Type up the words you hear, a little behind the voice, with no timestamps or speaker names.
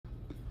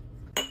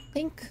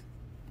Clink.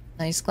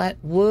 Nice glad.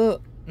 Whoa.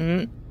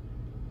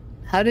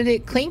 How did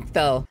it clink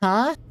though?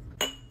 Huh?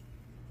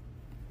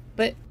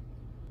 But.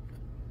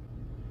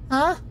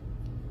 Huh?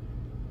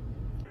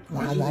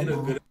 I just need a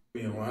good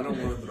meal. I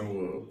don't want to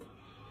throw up.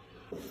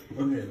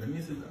 Okay, let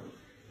me sit down.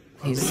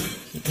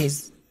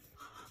 He's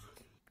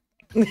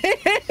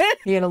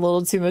he had a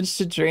little too much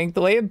to drink.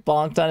 The way it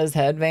bonked on his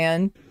head,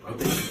 man.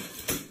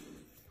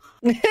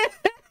 The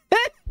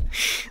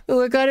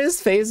look on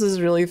his face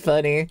was really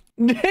funny.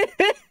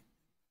 The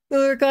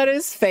look on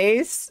his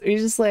face,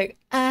 he's just like,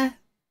 ah.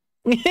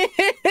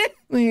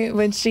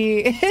 When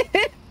she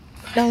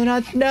no,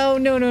 not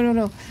not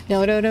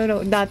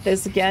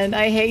this again.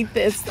 I hate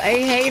this. I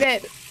hate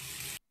it.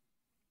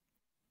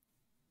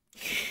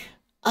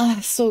 Ah,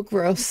 so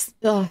gross.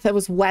 Oh, that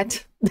was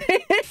wet.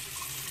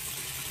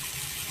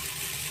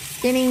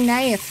 Spinning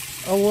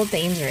knife. Oh, well,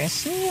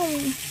 dangerous.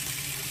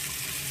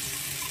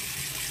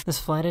 This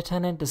flight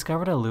attendant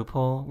discovered a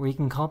loophole where he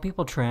can call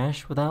people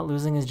trash without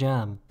losing his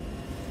job.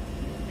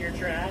 You're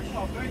trash.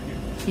 Oh, thank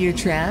you. You're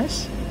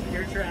trash?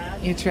 You're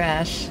trash. You're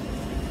trash.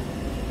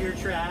 You're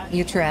trash.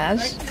 You're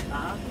trash?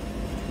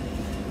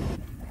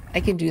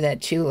 I can do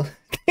that too.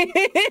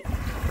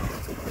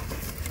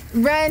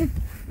 Run!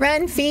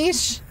 Run,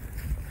 fish!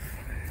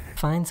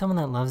 Find someone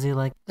that loves you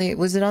like— Wait,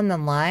 was it on the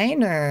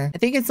line or? I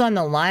think it's on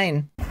the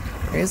line.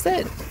 Where is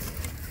it?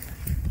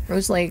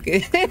 Rose like.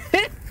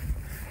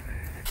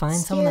 Find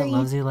someone that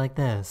loves you like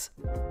this.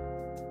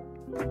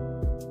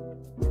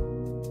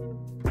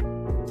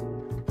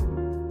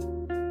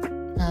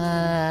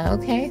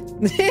 Okay.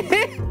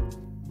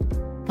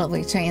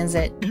 Public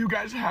transit. You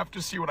guys have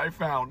to see what I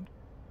found.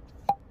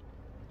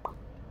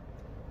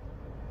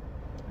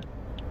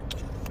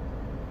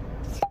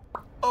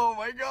 Oh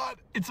my god,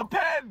 it's a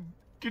pen!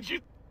 Could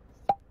you—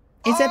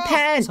 It's a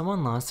pen!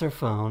 Someone lost their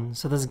phone,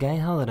 so this guy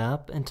held it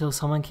up until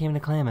someone came to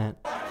claim it.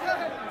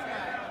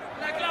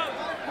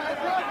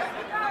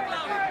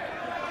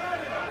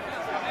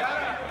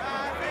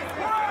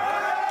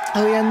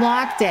 Oh, he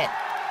unlocked it.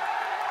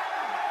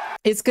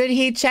 It's good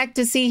he checked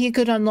to see he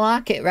could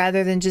unlock it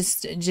rather than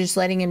just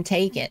letting him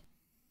take it.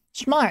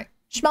 Smart.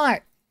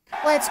 Smart.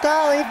 Let's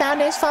go. He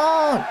found his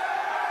phone.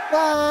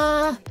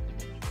 Wah.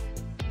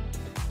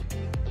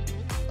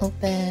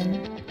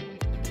 Open.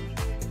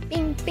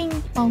 Bing,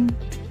 bing, bong.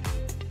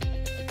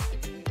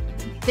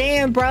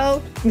 Damn,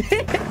 bro.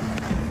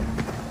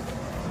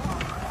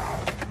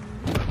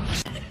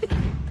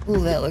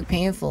 Ooh, that looked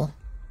painful.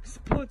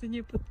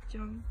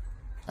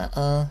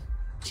 Uh-oh.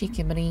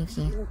 Cheeky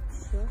brinky.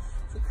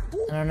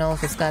 I don't know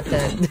if it's got the...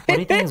 What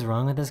do you think is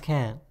wrong with this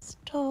cat?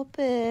 Stop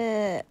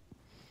it.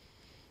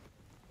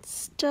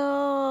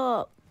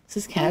 Stop. Is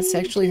this cat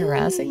sexually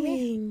harassing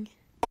me?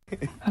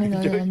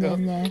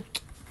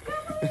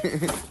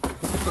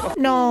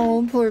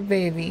 No, poor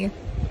baby.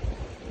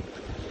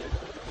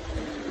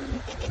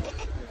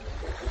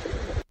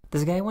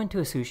 This guy went to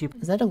a sushi...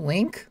 Is that a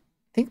wink? I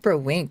think bro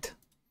winked.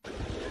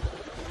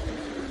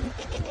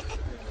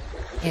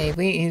 Hey,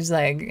 he's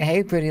like,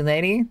 hey, pretty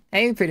lady.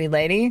 Hey, pretty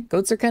lady.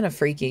 Goats are kind of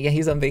freaky. Yeah,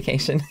 he's on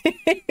vacation.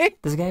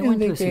 This guy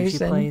went to a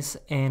sushi place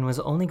and was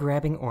only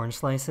grabbing orange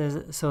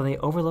slices, so they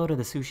overloaded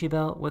the sushi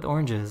belt with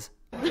oranges.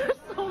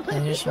 I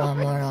just want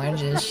more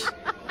oranges.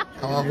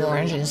 I love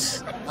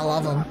oranges. I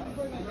love them.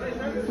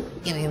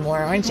 Give me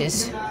more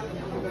oranges. I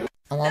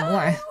want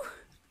more.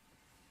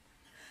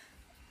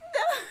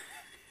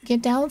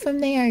 Get down from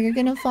there. You're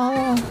gonna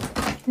fall.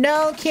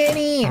 No,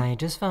 kitty! I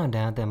just found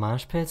out that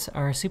mosh pits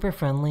are super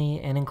friendly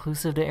and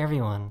inclusive to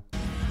everyone.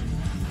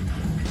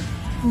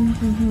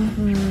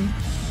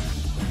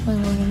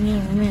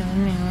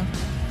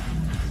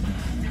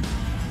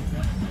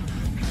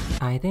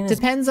 I think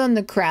depends on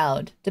the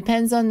crowd.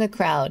 Depends on the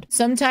crowd.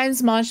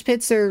 Sometimes mosh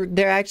pits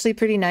they're actually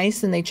pretty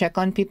nice and they check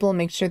on people and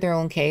make sure they're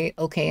okay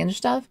and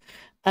stuff.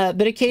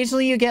 But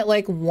occasionally you get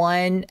like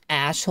one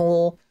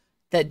asshole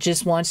that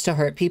just wants to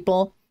hurt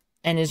people.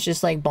 And it's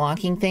just like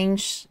bonking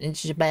things.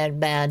 It's just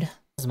bad.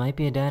 This might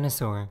be a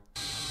dinosaur.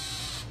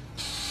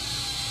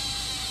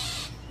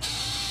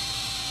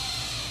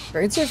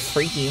 Birds are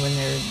freaky when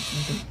they're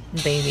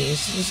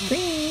babies. Just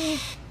scream.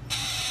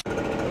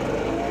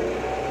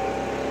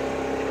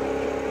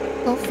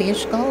 Go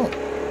fish, go.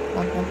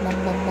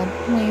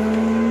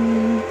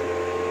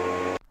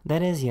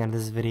 That is the end of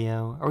this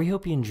video. We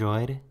hope you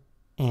enjoyed.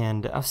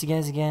 And I'll see you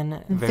guys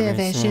again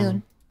very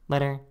soon.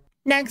 Later.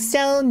 Next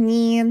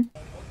Tony.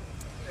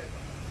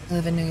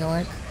 Live in New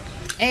York.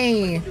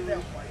 Hey.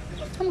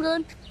 I'm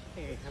good.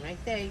 Hey, have a nice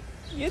day.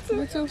 You too.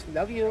 You too.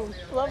 Love you.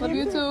 Love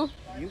you too.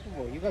 You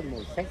got the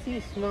most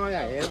sexy smile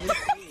I ever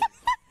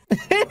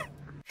seen.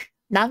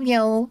 Love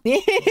you.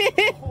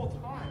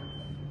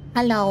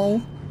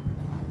 Hello.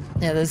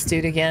 Yeah, this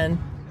dude again.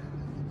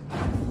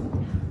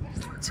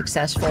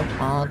 Successful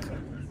dog.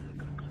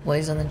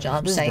 Boys on the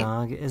job this site. This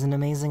dog is an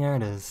amazing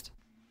artist.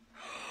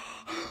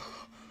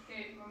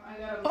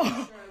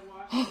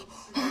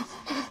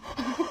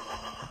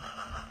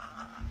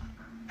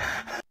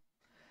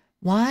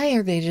 Why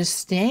are they just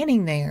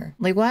standing there?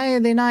 Like, why are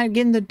they not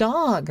getting the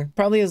dog?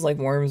 Probably has like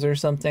worms or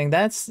something.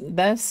 That's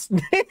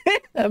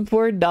that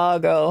poor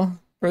doggo.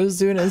 Bro's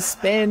doing a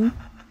spin.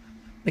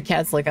 The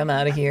cat's like, I'm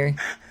out of here.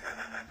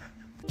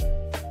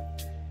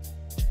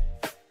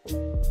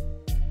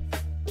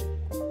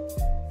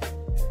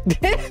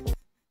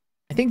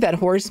 I think that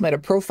horse might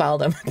have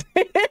profiled him.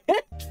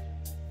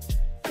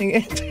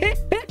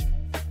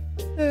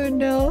 Oh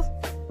no.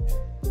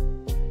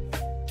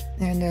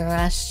 They're in the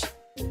rush.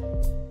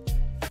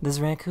 This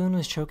raccoon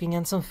was choking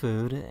on some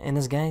food, and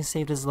this guy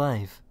saved his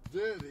life.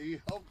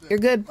 You're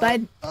good,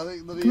 bud.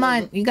 Come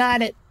on, you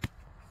got it.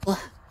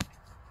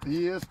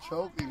 He is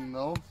choking,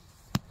 though.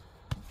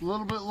 A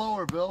little bit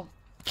lower, Bill.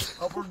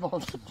 Upward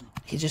motion.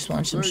 He just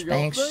wants some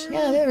spanks.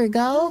 Yeah, there we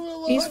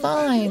go. He's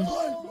fine.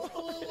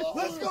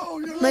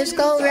 Let's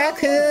go,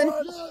 raccoon.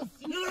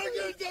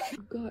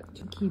 You've got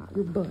to keep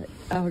your butt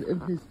out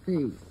of his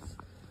face.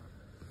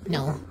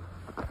 No.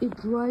 It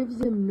drives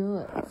him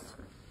nuts.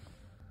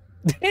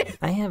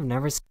 I have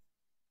never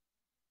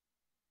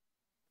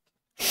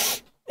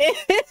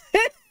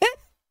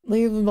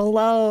Leave him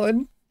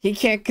alone. He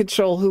can't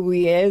control who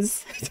he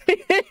is.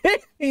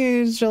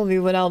 You show me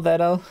what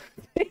Albedo.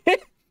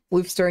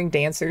 Loops during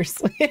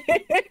dancers.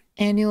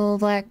 Annual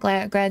black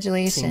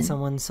graduation. seen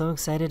someone so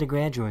excited to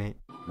graduate.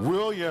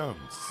 Williams.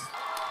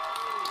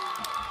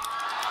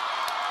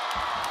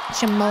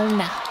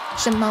 Shimona.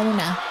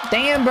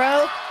 Damn,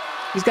 bro.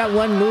 He's got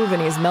one move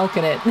and he's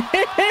milking it.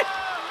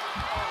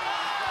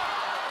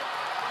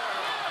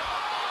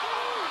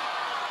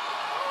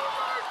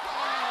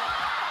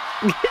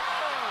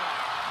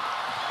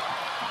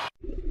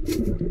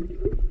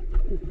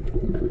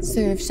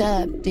 Surf's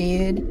up,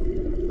 dude.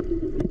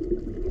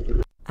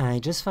 I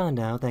just found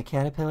out that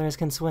caterpillars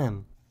can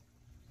swim.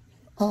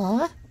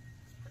 Aw.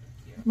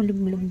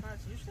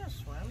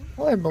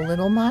 Horrible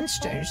little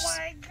monsters. Oh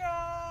my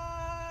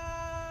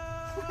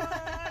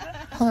god!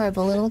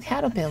 Horrible little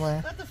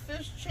caterpillar. Let the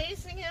fish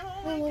chasing him.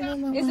 Oh my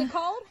god! Is it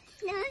cold?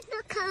 No, it's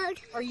not cold.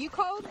 Are you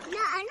cold? No,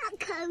 I'm not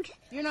cold.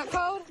 You're not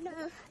cold? No,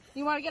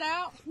 You want to get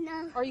out?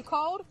 no, Are you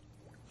cold?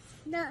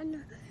 no.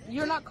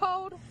 You're not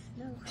cold?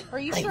 No. Are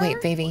you Like, sure?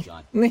 wait, baby.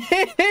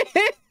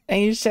 Are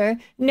you sure?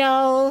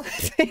 No.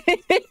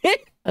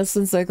 That's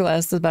when Saeko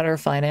asked about her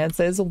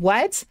finances.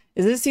 What?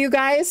 Is this you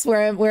guys?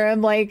 Where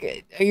I'm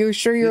like, are you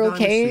sure you're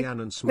okay?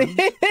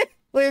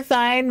 We're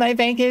fine. My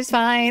bank is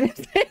fine.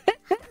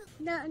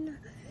 No, no.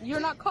 You're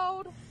not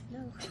cold?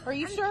 No. Are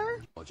you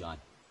sure? Oh, John.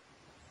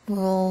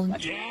 Well,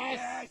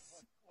 Yes!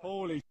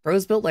 Holy.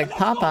 bro's built like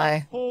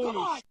Popeye. Holy. Come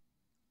on!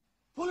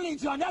 Pull it in,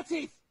 John. That's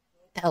it.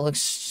 That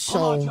looks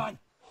Come on, so John.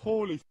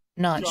 Holy.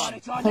 not John,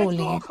 let's go. holy.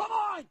 Come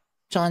on!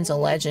 John's a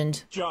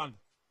legend. John.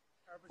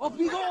 Up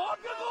you go! Up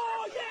you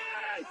go!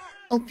 Yes!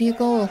 Up you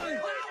go.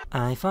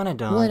 I found a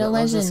dog What a that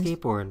loves a legend.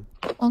 skateboard.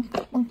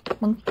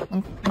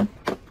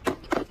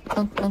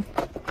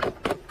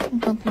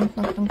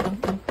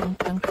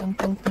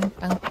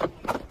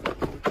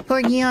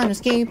 Corgi on a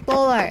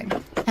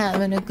skateboard,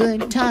 having a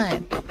good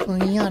time.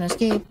 Corgi on a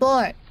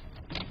skateboard.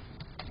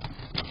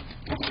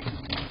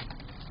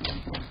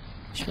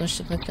 Supposed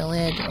to put the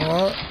lid.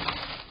 Oh,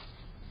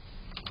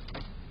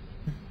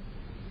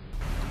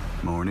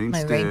 Morning,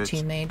 my raid Stitch.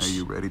 teammates. Are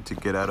you ready to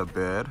get out of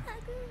bed?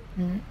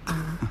 No?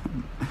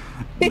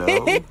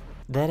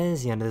 That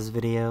is the end of this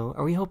video.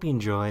 We hope you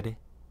enjoyed.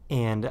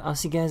 And I'll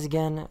see you guys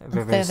again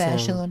very soon.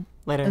 soon.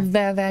 Later.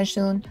 Very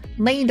soon.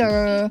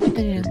 Later.